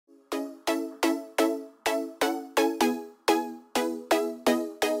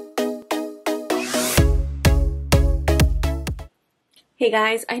Hey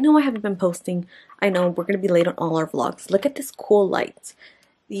guys, I know I haven't been posting. I know we're gonna be late on all our vlogs. Look at this cool lights.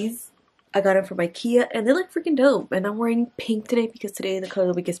 These, I got them from IKEA and they look freaking dope. And I'm wearing pink today because today the color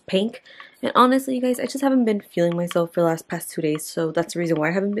of the week is pink. And honestly, you guys, I just haven't been feeling myself for the last past 2 days. So that's the reason why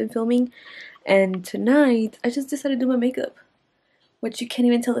I haven't been filming. And tonight, I just decided to do my makeup. Which you can't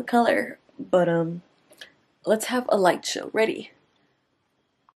even tell the color. But, let's have a light show. Ready?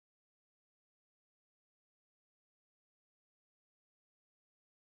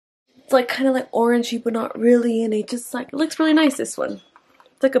 It's like kind of like orangey, but not really, and it just like, it looks really nice, this one.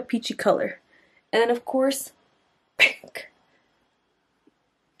 It's like a peachy color. And then of course, pink.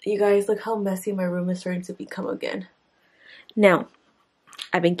 You guys, look how messy my room is starting to become again. Now,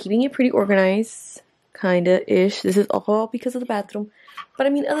 I've been keeping it pretty organized, kinda-ish. This is all because of the bathroom. But I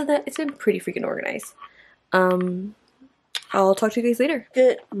mean, other than that, it's been pretty freaking organized. I'll talk to you guys later.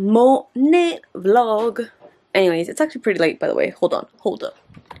 Good morning, vlog. Anyways, it's actually pretty late, by the way. Hold on, hold up.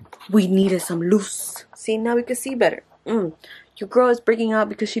 We needed some loose. See, now we can see better. Your girl is breaking out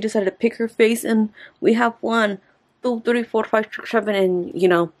because she decided to pick her face, and we have 1, 2, 3, 4, 5, 6, 7, and you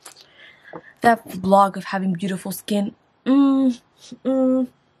know, that vlog of having beautiful skin. My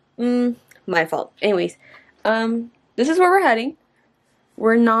fault. Anyways, this is where we're heading.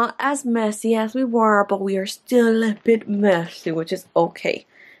 We're not as messy as we were, but we are still a bit messy, which is okay.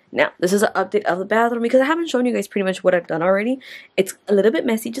 Now, this is an update of the bathroom because I haven't shown you guys pretty much what I've done already. It's a little bit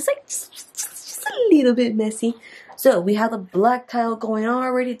messy, just a little bit messy. So, we have the black tile going on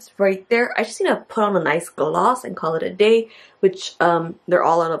already. It's right there. I just need to put on a nice gloss and call it a day, which they're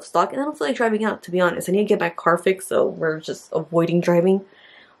all out of stock. And I don't feel like driving out, to be honest. I need to get my car fixed, so we're just avoiding driving.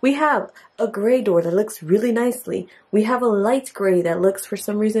 We have a gray door that looks really nicely. We have a light gray that looks, for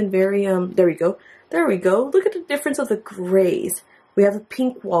some reason, very, there we go. There we go. Look at the difference of the grays. We have a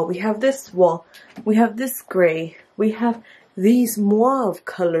pink wall. We have this wall. We have this gray. We have these mauve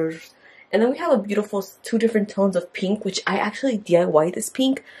colors. And then we have a beautiful 2 different tones of pink, which I actually DIY'd this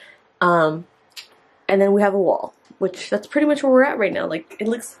pink. And then we have a wall, which that's pretty much where we're at right now. Like, it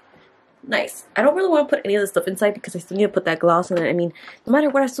looks nice. I don't really want to put any of the stuff inside because I still need to put that gloss on it. I mean, no matter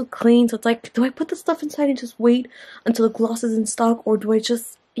what, I still clean. So it's like, do I put the stuff inside and just wait until the gloss is in stock? Or do I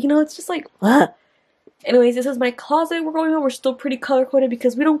just, you know, it's just like, ugh. Anyways, this is my closet we're going on. We're still pretty color-coded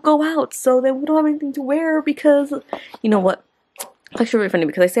because we don't go out. So then we don't have anything to wear because, you know what? It's actually really funny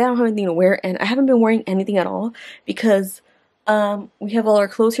because I say I don't have anything to wear and I haven't been wearing anything at all because we have all our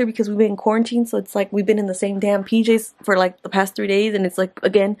clothes here because we've been in quarantine. So it's like we've been in the same damn PJs for like the past 3 days, and it's like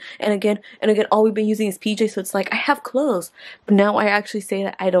again and again and again all we've been using is PJs. So it's like I have clothes, but now I actually say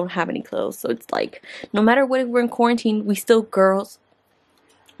that I don't have any clothes. So it's like no matter what, if we're in quarantine, we still girls.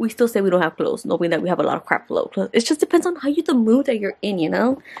 We still say we don't have clothes, knowing that we have a lot of crap clothes. It just depends on how the mood that you're in, you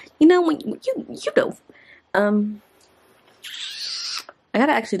know? You know, when you know. I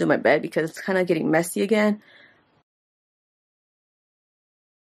gotta actually do my bed because it's kind of getting messy again.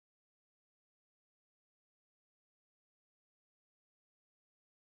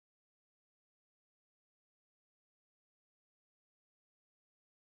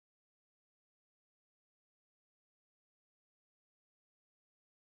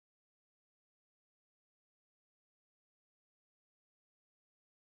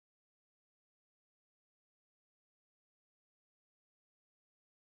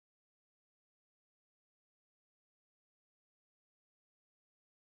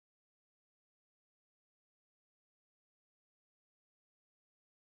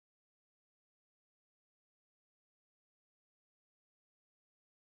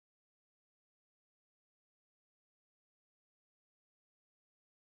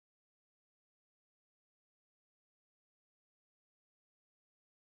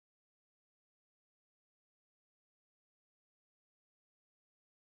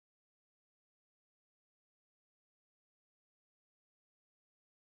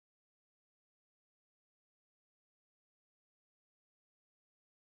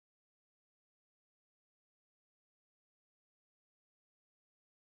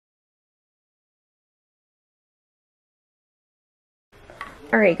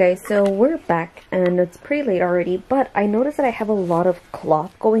 Alright guys, so we're back and it's pretty late already, but I noticed that I have a lot of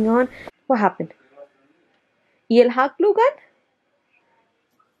cloth going on. What happened? ¿Y el HaSk glue gun?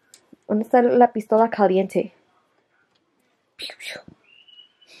 ¿Dónde está la pistola caliente?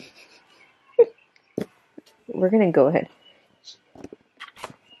 We're gonna go ahead.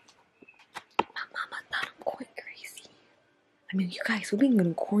 My mama thought I'm going crazy. I mean, you guys, we've been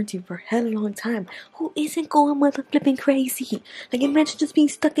in quarantine for a hell of a long time. Who isn't going mother flipping crazy? Like, imagine just being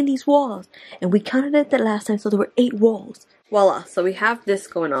stuck in these walls. And we counted it the last time, so there were 8 walls. Voila, so we have this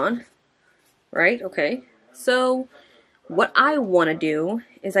going on. Right? Okay. So, what I want to do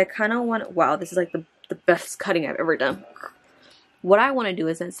is I kind of want, wow, this is like the best cutting I've ever done. What I want to do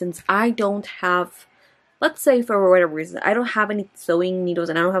is that since I don't have, let's say for whatever reason, I don't have any sewing needles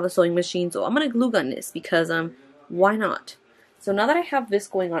and I don't have a sewing machine, so I'm going to glue gun this because, why not? So now that I have this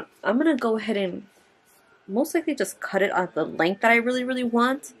going on, I'm going to go ahead and most likely just cut it at the length that I really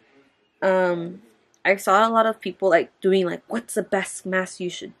want. I saw a lot of people like doing like, what's the best mask you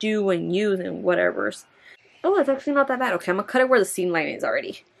should do and use and whatever. Oh, it's actually not that bad. Okay, I'm going to cut it where the seam line is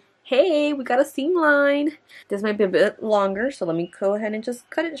already. Hey, we got a seam line. This might be a bit longer, so let me go ahead and just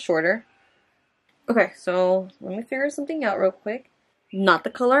cut it shorter. Okay, so let me figure something out real quick. Not the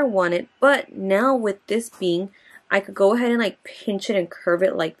color I wanted, but now with this being, I could go ahead and like pinch it and curve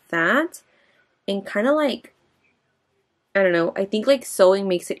it like that. And kind of like, I don't know, I think like sewing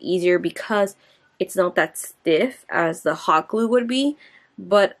makes it easier because it's not that stiff as the hot glue would be.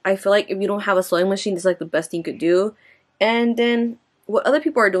 But I feel like if you don't have a sewing machine, this is like the best thing you could do. And then what other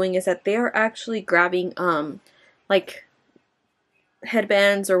people are doing is that they are actually grabbing like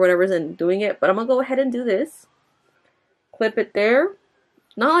headbands or whatever's and doing it. But I'm gonna go ahead and do this. Clip it there.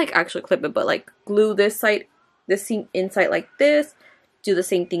 Not like actually clip it, but like glue this side, this seam inside like this. Do the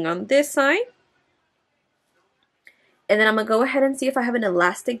same thing on this side. And then I'm gonna go ahead and see if I have an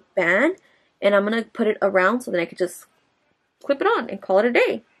elastic band, and I'm gonna put it around so that I could just clip it on and call it a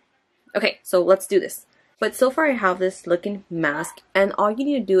day. Okay, so let's do this. But so far I have this looking mask, and all you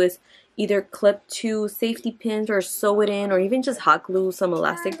need to do is either clip 2 safety pins or sew it in, or even just hot glue some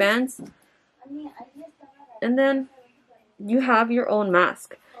elastic bands. And then you have your own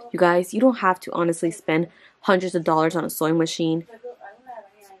mask. You guys, you don't have to honestly spend hundreds of dollars on a sewing machine.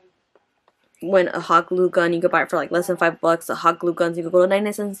 When a hot glue gun, you could buy it for like less than $5. The hot glue guns, you could go to a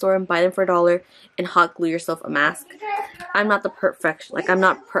 99-cent store and buy them for $1 and hot glue yourself a mask. I'm not the perfect, like I'm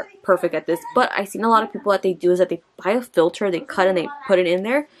not perfect at this, but I've seen a lot of people that they do is that they buy a filter, they cut and they put it in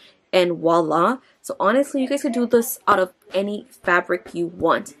there, and voila. So honestly, you guys could do this out of any fabric you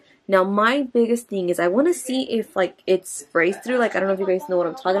want. Now my biggest thing is I want to see if like it sprays through. Like I don't know if you guys know what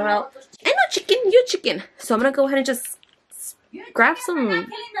I'm talking about. I know chicken, you chicken. So I'm gonna go ahead and just grab some.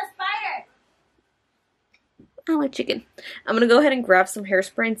 I like chicken. I'm gonna go ahead and grab some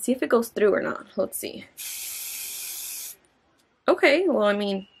hairspray and see if it goes through or not. Let's see. Okay, well I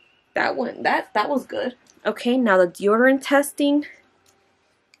mean that was good. Okay, now the deodorant testing.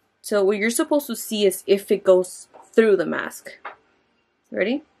 So what you're supposed to see is if it goes through the mask.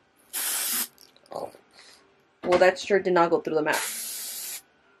 Ready? Well, that sure did not go through the mask.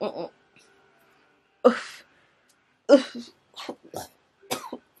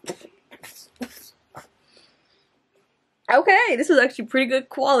 Okay, this is actually pretty good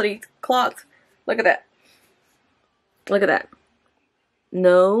quality cloth. Look at that. Look at that.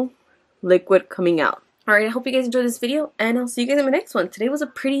 No liquid coming out. Alright, I hope you guys enjoyed this video, and I'll see you guys in my next one. Today was a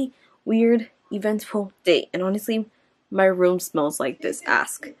pretty weird, eventful day, and honestly, my room smells like this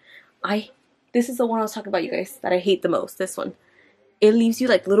HaSk. This is the one I was talking about, you guys, that I hate the most. This one. It leaves you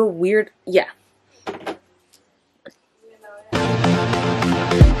like little weird, yeah,